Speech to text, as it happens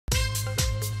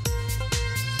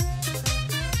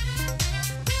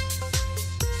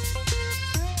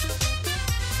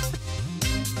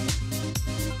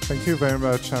Thank you very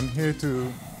much. I'm here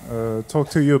to talk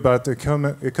to you about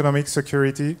economic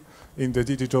security in the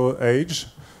digital age,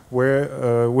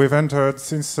 where we've entered,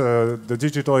 since the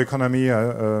digital economy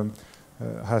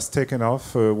has taken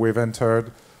off, we've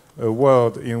entered a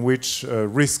world in which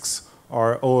risks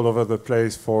are all over the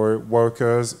place for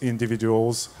workers,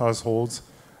 individuals, households,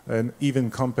 and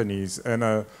even companies. And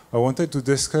I wanted to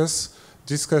discuss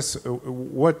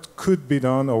what could be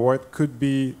done or what could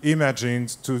be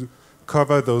imagined to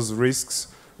cover those risks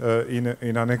in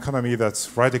an economy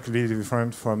that's radically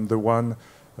different from the one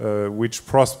which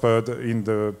prospered in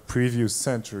the previous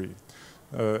century.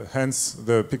 Hence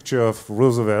the picture of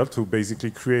Roosevelt, who basically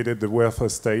created the welfare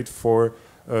state for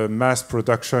a mass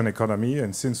production economy.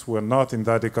 And since we're not in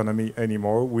that economy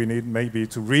anymore, we need maybe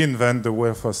to reinvent the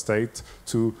welfare state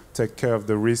to take care of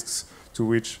the risks to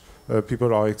which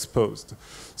people are exposed.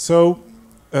 So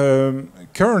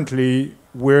currently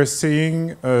we're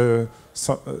seeing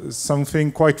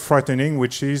something quite frightening,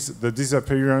 which is the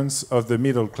disappearance of the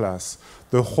middle class.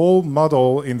 The whole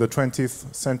model in the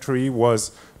 20th century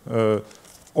was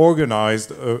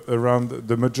organized around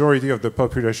the majority of the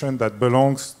population that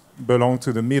belong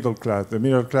to the middle class. The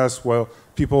middle class were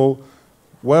people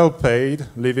well paid,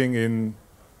 living in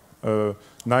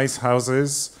nice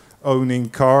houses, owning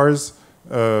cars,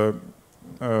 well,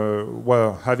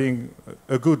 having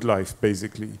a good life,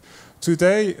 basically.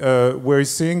 Today, we're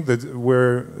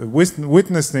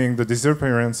witnessing the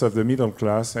disappearance of the middle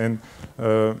class, and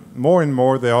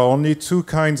more there are only two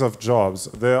kinds of jobs.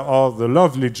 There are the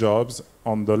lovely jobs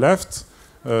on the left.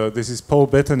 This is Paul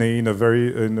Bettany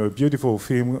in a beautiful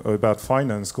film about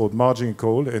finance called Margin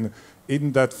Call, and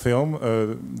in that film,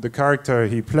 the character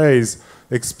he plays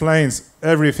explains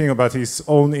everything about his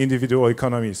own individual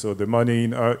economy. So the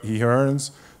money he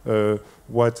earns,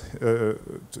 what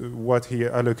he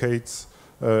allocates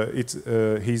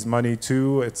his money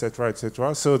to, etc.,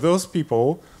 etc. So those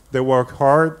people, they work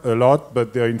hard a lot,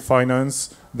 but they're in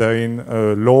finance, they're in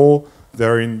law,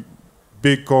 they're in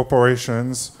big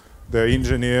corporations, they're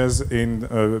engineers in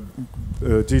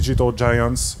digital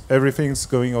giants. Everything's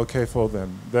going okay for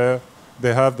them.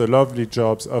 They have the lovely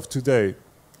jobs of today.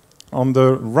 On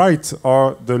the right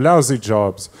are the lousy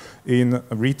jobs in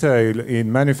retail,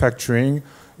 in manufacturing,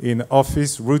 in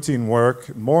office routine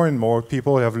work. More and more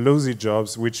people have lousy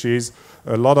jobs, which means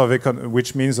a lot of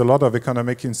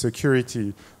economic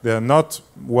insecurity. They are not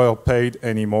well paid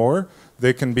anymore.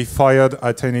 They can be fired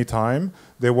at any time.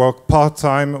 They work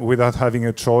part-time without having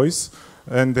a choice,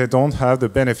 and they don't have the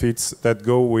benefits that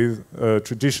go with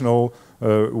traditional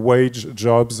wage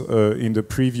jobs in the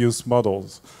previous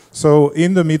models. So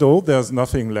in the middle, there's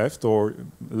nothing left, or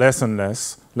less and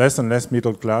less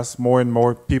middle class, more and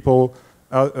more people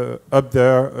up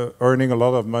there earning a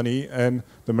lot of money, and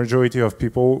the majority of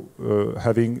people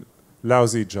having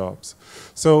lousy jobs.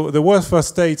 So the welfare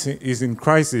state is in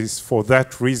crisis for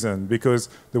that reason, because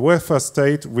the welfare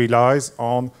state relies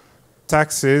on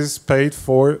taxes paid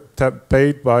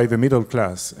by the middle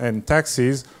class, and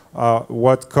taxes are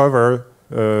what cover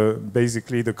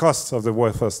basically the costs of the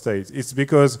welfare state. It's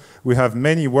because we have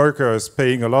many workers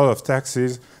paying a lot of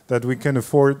taxes that we can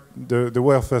afford the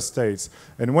welfare states.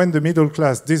 And when the middle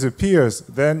class disappears,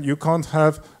 then you can't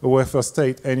have a welfare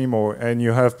state anymore. And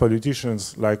you have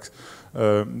politicians like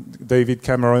David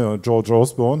Cameron or George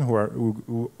Osborne,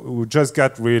 who just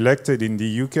got re-elected in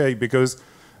the UK because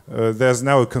there's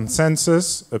now a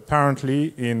consensus,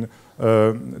 apparently, in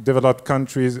developed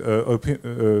countries,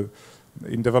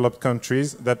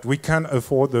 that we can't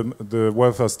afford the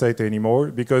welfare state anymore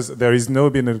because there is no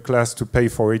middle class to pay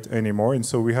for it anymore, and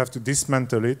so we have to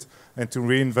dismantle it and to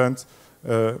reinvent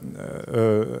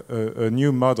a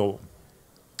new model.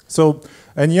 So,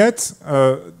 and yet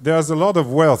there's a lot of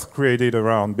wealth created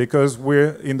around because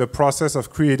we're in the process of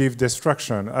creative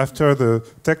destruction. After the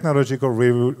technological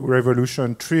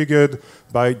revolution triggered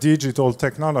by digital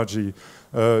technology,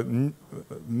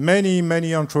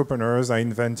 many entrepreneurs are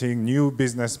inventing new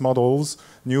business models,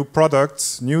 new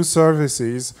products, new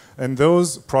services, and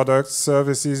those products,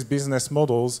 services, business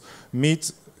models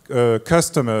meet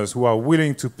customers who are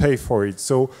willing to pay for it.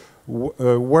 So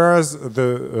whereas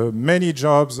the many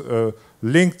jobs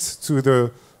linked to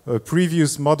the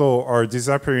previous model are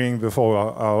disappearing before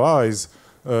our eyes,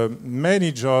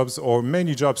 many jobs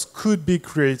could be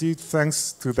created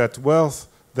thanks to that wealth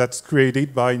that's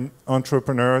created by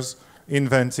entrepreneurs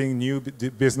inventing new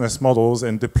business models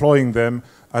and deploying them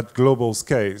at global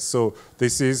scale. So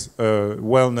this is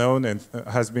well known and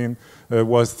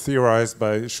was theorized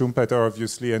by Schumpeter,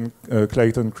 obviously, and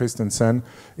Clayton Christensen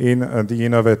in The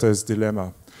Innovator's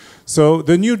Dilemma. So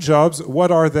the new jobs,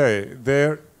 what are they?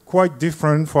 They're quite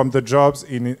different from the jobs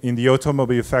in the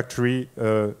automobile factory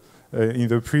in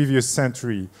the previous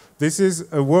century. This is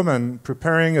a woman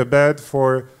preparing a bed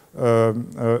for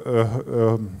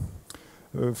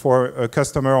a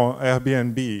customer on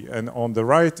Airbnb, and on the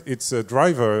right it's a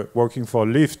driver working for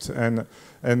Lyft,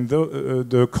 and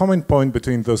the common point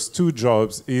between those two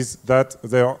jobs is that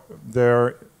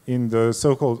they're in the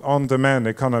so-called on-demand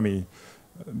economy.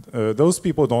 Those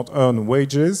people don't earn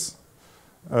wages.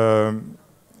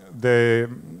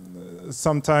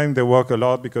 Sometimes they work a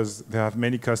lot because they have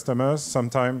many customers.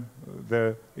 Sometimes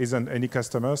there isn't any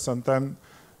customers. Sometimes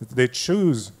they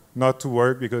choose not to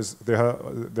work because they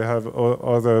have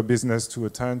other business to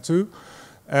attend to.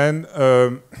 And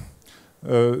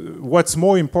what's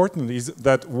more important is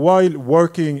that while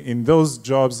working in those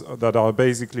jobs that are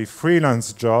basically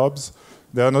freelance jobs,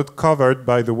 they are not covered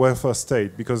by the welfare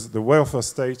state, because the welfare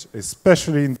state,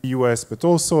 especially in the US, but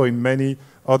also in many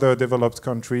other developed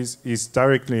countries, is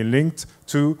directly linked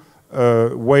to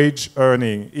wage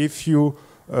earning. If you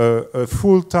a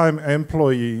full-time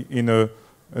employee in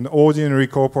an ordinary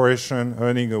corporation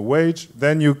earning a wage,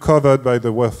 then you're covered by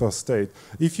the welfare state.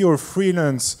 If you're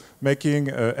freelance making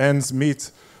ends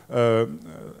meet,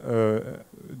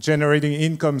 generating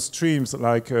income streams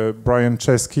like Brian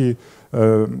Chesky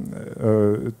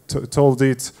told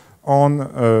it on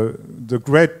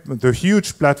the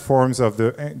huge platforms of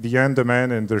the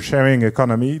on-demand and the sharing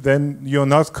economy, then you're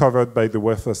not covered by the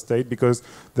welfare state because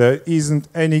there isn't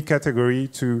any category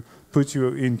to put you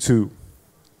into.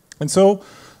 And so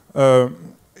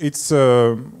it's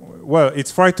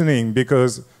frightening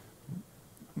because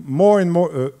more and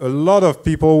more, a lot of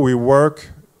people will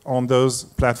work on those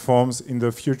platforms in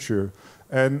the future.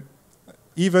 And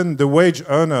even the wage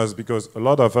earners, because a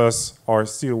lot of us are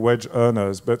still wage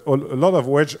earners, but a lot of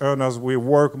wage earners will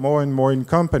work more and more in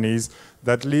companies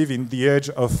that live in the edge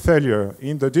of failure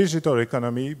in the digital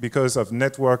economy because of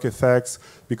network effects,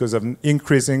 because of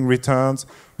increasing returns,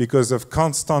 because of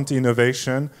constant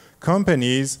innovation.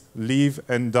 Companies live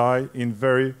and die in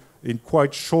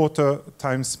quite shorter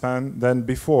time span than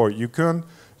before. You can't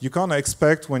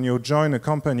expect when you join a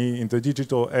company in the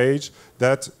digital age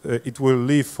that it will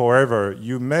live forever.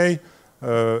 You may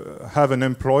have an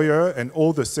employer and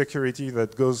all the security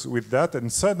that goes with that,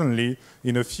 and suddenly,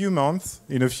 in a few months,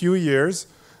 in a few years,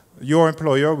 your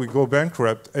employer will go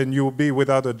bankrupt and you'll be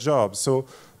without a job. So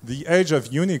the age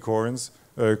of unicorns,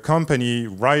 a company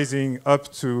rising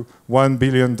up to $1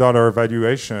 billion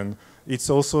valuation, it's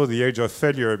also the age of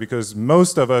failure, because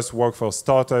most of us work for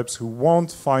startups who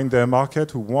won't find their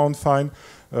market, who won't find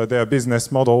their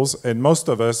business models, and most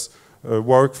of us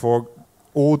work for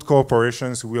old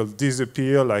corporations who will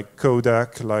disappear, like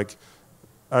Kodak, like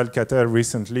Alcatel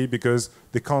recently, because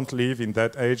they can't live in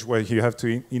that age where you have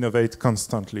to innovate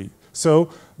constantly. So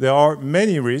there are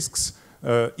many risks,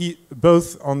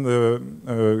 both on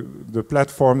the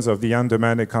platforms of the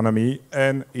on-demand economy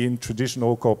and in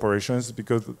traditional corporations,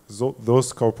 because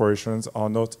those corporations are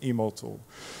not immortal.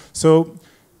 So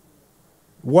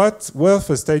what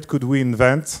welfare state could we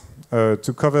invent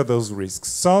to cover those risks?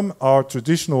 Some are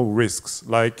traditional risks,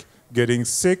 like getting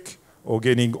sick or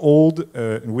getting old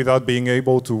without being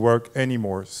able to work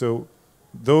anymore. So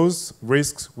those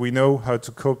risks, we know how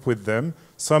to cope with them.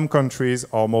 Some countries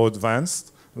are more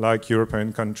advanced, like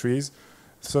European countries.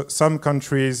 So some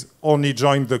countries only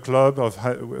joined the club of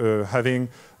having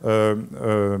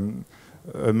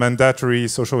a mandatory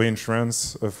social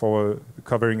insurance for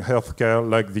covering healthcare,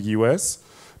 like the US.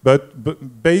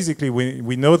 But basically,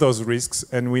 we know those risks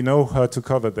and we know how to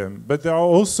cover them. But there are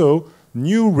also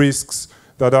new risks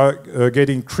that are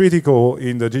getting critical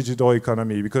in the digital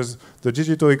economy, because the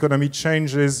digital economy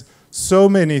changes so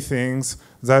many things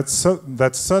that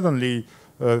suddenly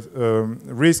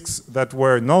risks that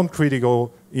were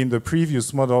non-critical in the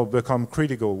previous model become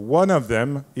critical. One of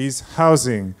them is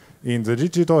housing. In the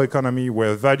digital economy,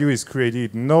 where value is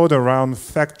created not around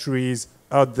factories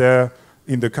out there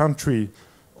in the country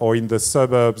or in the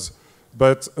suburbs,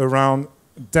 but around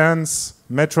dense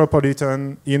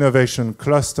metropolitan innovation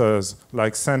clusters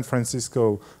like San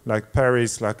Francisco, like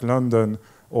Paris, like London,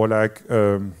 or like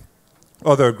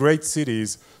other great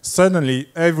cities, suddenly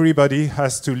everybody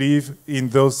has to live in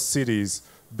those cities,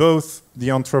 both the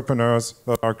entrepreneurs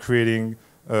that are creating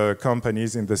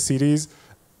companies in the cities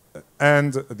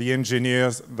and the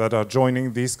engineers that are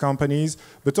joining these companies,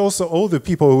 but also all the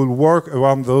people who work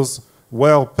around those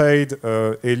well-paid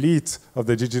elite of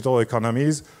the digital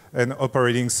economies, and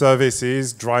operating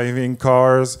services, driving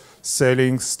cars,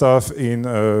 selling stuff in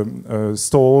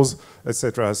stores,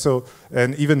 etc. So,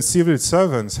 and even civil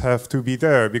servants have to be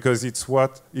there because it's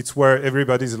where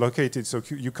everybody is located. So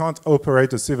you can't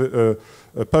operate a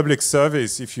public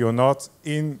service if you're not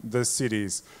in the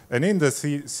cities. And in the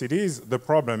cities, the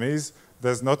problem is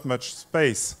there's not much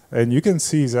space. And you can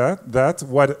see that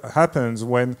what happens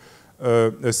when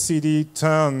a city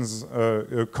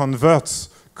converts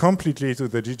completely to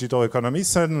the digital economy,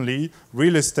 suddenly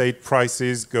real estate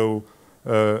prices go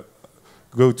to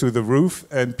the roof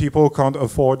and people can't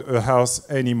afford a house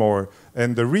anymore.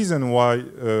 And the reason why,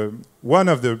 one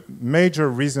of the major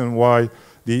reasons why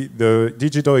the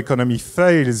digital economy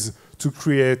fails to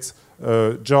create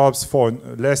jobs for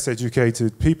less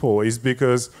educated people is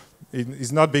because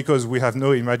it's not because we have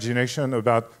no imagination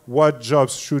about what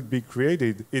jobs should be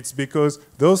created. It's because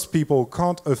those people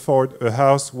can't afford a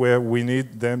house where we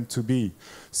need them to be.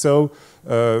 So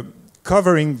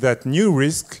covering that new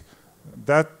risk,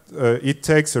 it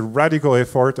takes a radical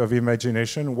effort of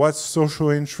imagination. What social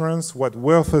insurance, what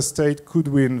welfare state could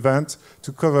we invent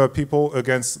to cover people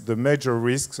against the major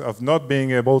risks of not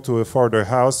being able to afford a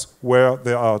house where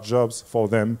there are jobs for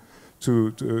them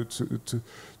to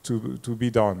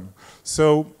be done.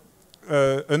 So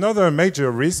another major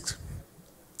risk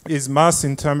is mass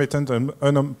intermittent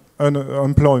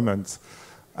unemployment.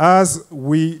 As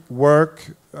we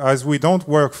don't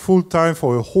work full-time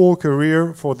for a whole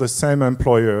career for the same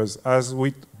employers, as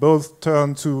we both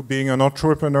turn to being an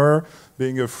entrepreneur,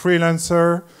 being a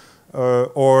freelancer,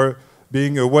 or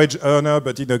being a wage earner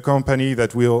but in a company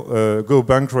that will go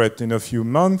bankrupt in a few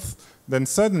months, then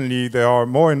suddenly there are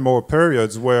more and more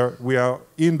periods where we are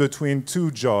in between two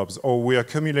jobs, or we are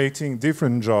accumulating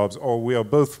different jobs, or we are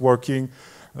both working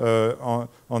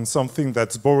on something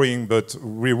that's boring but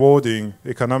rewarding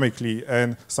economically,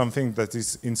 and something that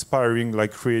is inspiring,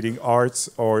 like creating arts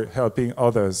or helping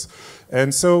others.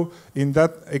 And so in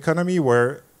that economy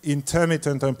where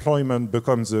intermittent employment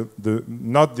becomes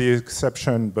not the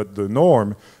exception but the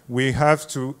norm, we have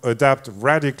to adapt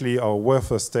radically our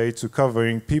welfare state to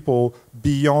covering people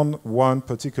beyond one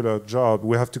particular job.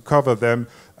 We have to cover them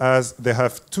as they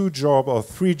have 2 jobs or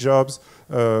 3 jobs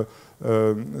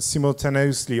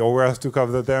simultaneously, or we have to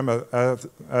cover them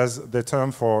as the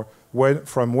term for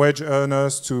from wage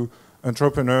earners to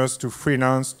entrepreneurs to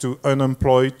freelance to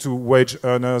unemployed to wage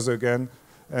earners again,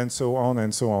 and so on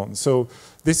and so on. So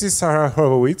this is Sarah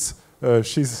Horowitz.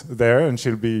 She's there and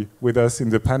she'll be with us in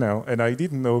the panel. And I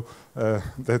didn't know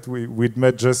that we'd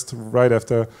met just right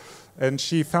after. And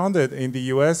she founded in the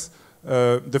US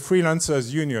the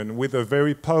Freelancers Union with a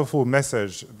very powerful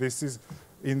message. This is,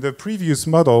 in the previous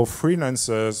model,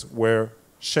 freelancers were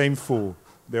shameful.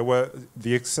 They were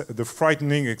the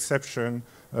frightening exception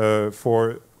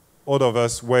for all of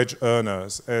us wage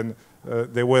earners. And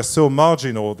they were so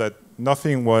marginal that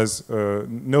nothing was,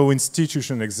 no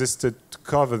institution existed to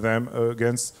cover them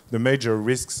against the major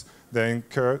risks they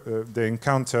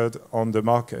encountered on the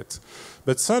market.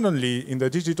 But suddenly, in the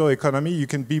digital economy, you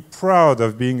can be proud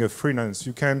of being a freelance.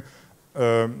 You can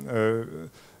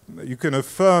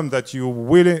affirm that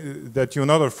you're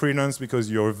not a freelance because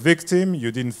you're a victim,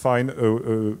 you didn't find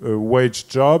a wage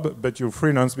job, but you're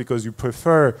freelance because you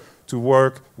prefer to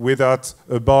work without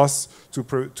a boss,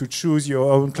 to choose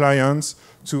your own clients,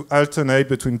 to alternate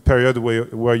between periods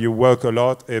where you work a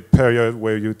lot, a period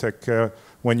where you take care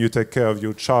of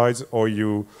your child, or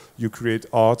you create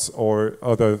arts or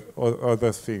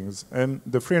other things. And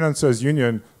the Freelancers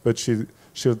Union, but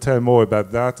she'll tell more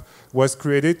about that, was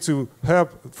created to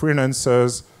help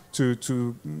freelancers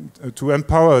to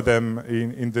empower them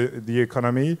in the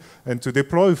economy and to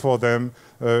deploy for them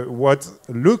what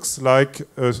looks like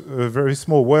a very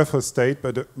small welfare state,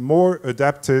 but more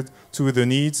adapted to the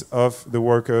needs of the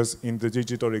workers in the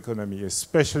digital economy,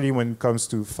 especially when it comes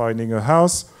to finding a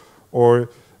house or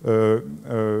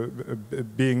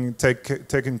being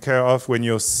taken care of when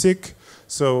you're sick.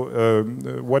 So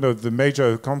one of the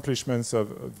major accomplishments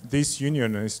of this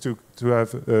union is to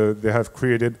have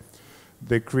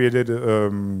they created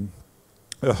a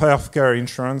healthcare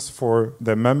insurance for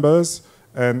their members,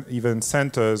 and even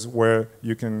centers where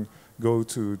you can go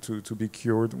to be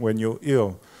cured when you're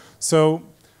ill. So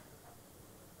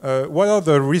what are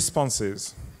the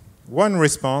responses? One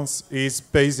response is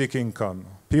basic income.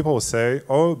 People say,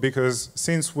 oh, because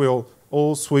since we'll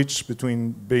all switch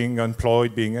between being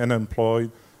employed, being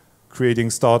unemployed, creating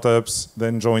startups,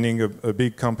 then joining a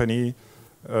big company,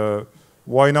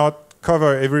 why not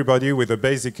cover everybody with a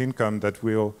basic income that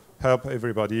will help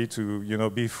everybody to,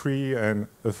 be free and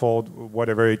afford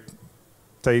whatever it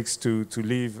takes to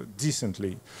live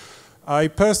decently. I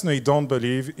personally don't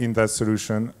believe in that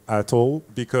solution at all,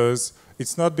 because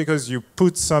it's not because you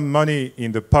put some money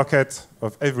in the pocket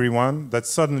of everyone that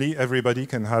suddenly everybody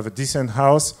can have a decent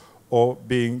house or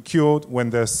being cured when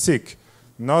they're sick.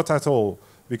 Not at all,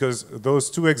 because those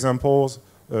two examples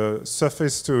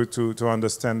suffice to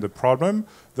understand the problem.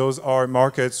 Those are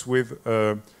markets with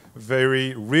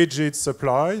very rigid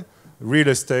supply. Real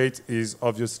estate is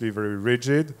obviously very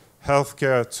rigid.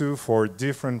 Healthcare too, for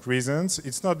different reasons.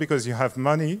 It's not because you have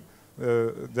money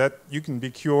that you can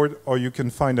be cured or you can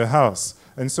find a house.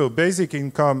 And so basic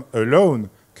income alone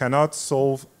cannot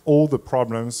solve all the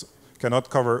problems, cannot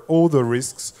cover all the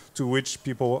risks to which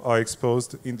people are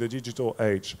exposed in the digital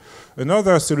age.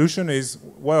 Another solution is,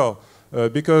 well,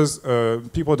 because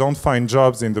people don't find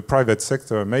jobs in the private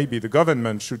sector, maybe the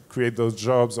government should create those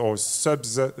jobs or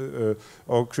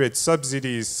create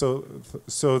subsidies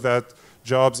so that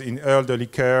jobs in elderly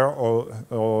care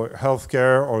or health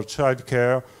care or child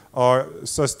care are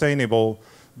sustainable.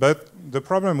 But the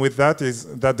problem with that is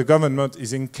that the government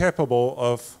is incapable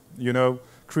of,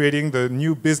 creating the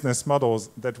new business models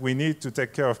that we need to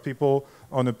take care of people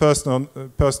on a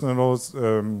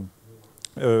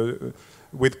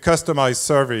with customized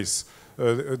service.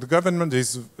 The government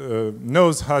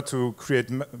knows how to create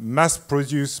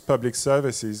mass-produced public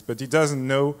services, but it doesn't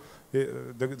know.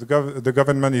 The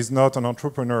government is not an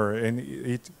entrepreneur, and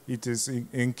it is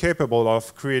incapable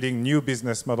of creating new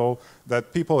business model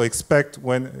that people expect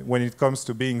when it comes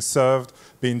to being served,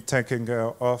 being taken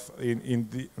care of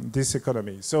in this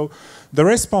economy. So the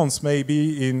response may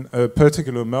be in a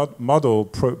particular model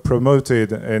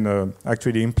promoted and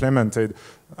actually implemented,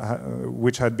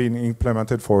 which had been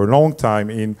implemented for a long time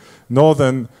in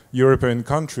northern European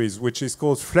countries, which is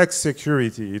called flex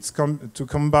security. It's to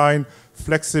combine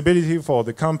flexibility for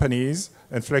the companies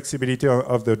and flexibility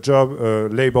of the job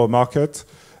labor market,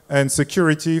 and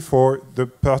security for the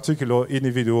particular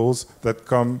individuals that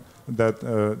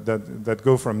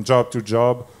go from job to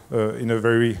job in a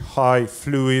very high,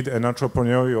 fluid, and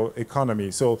entrepreneurial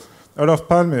economy. So Olof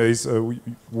Palme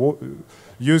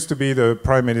used to be the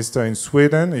prime minister in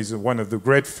Sweden. He's one of the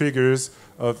great figures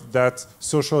of that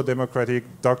social democratic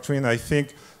doctrine. I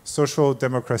think social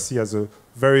democracy has a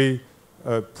very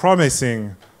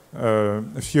promising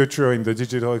future in the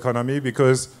digital economy,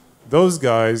 because those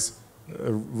guys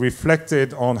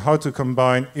reflected on how to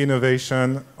combine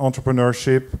innovation,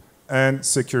 entrepreneurship, and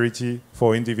security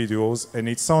for individuals. And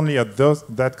it's only at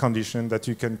that condition that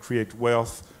you can create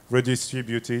wealth,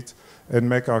 redistribute it, and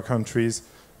make our countries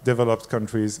developed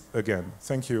countries again.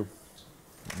 Thank you.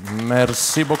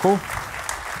 Merci beaucoup.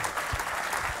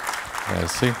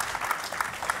 Merci.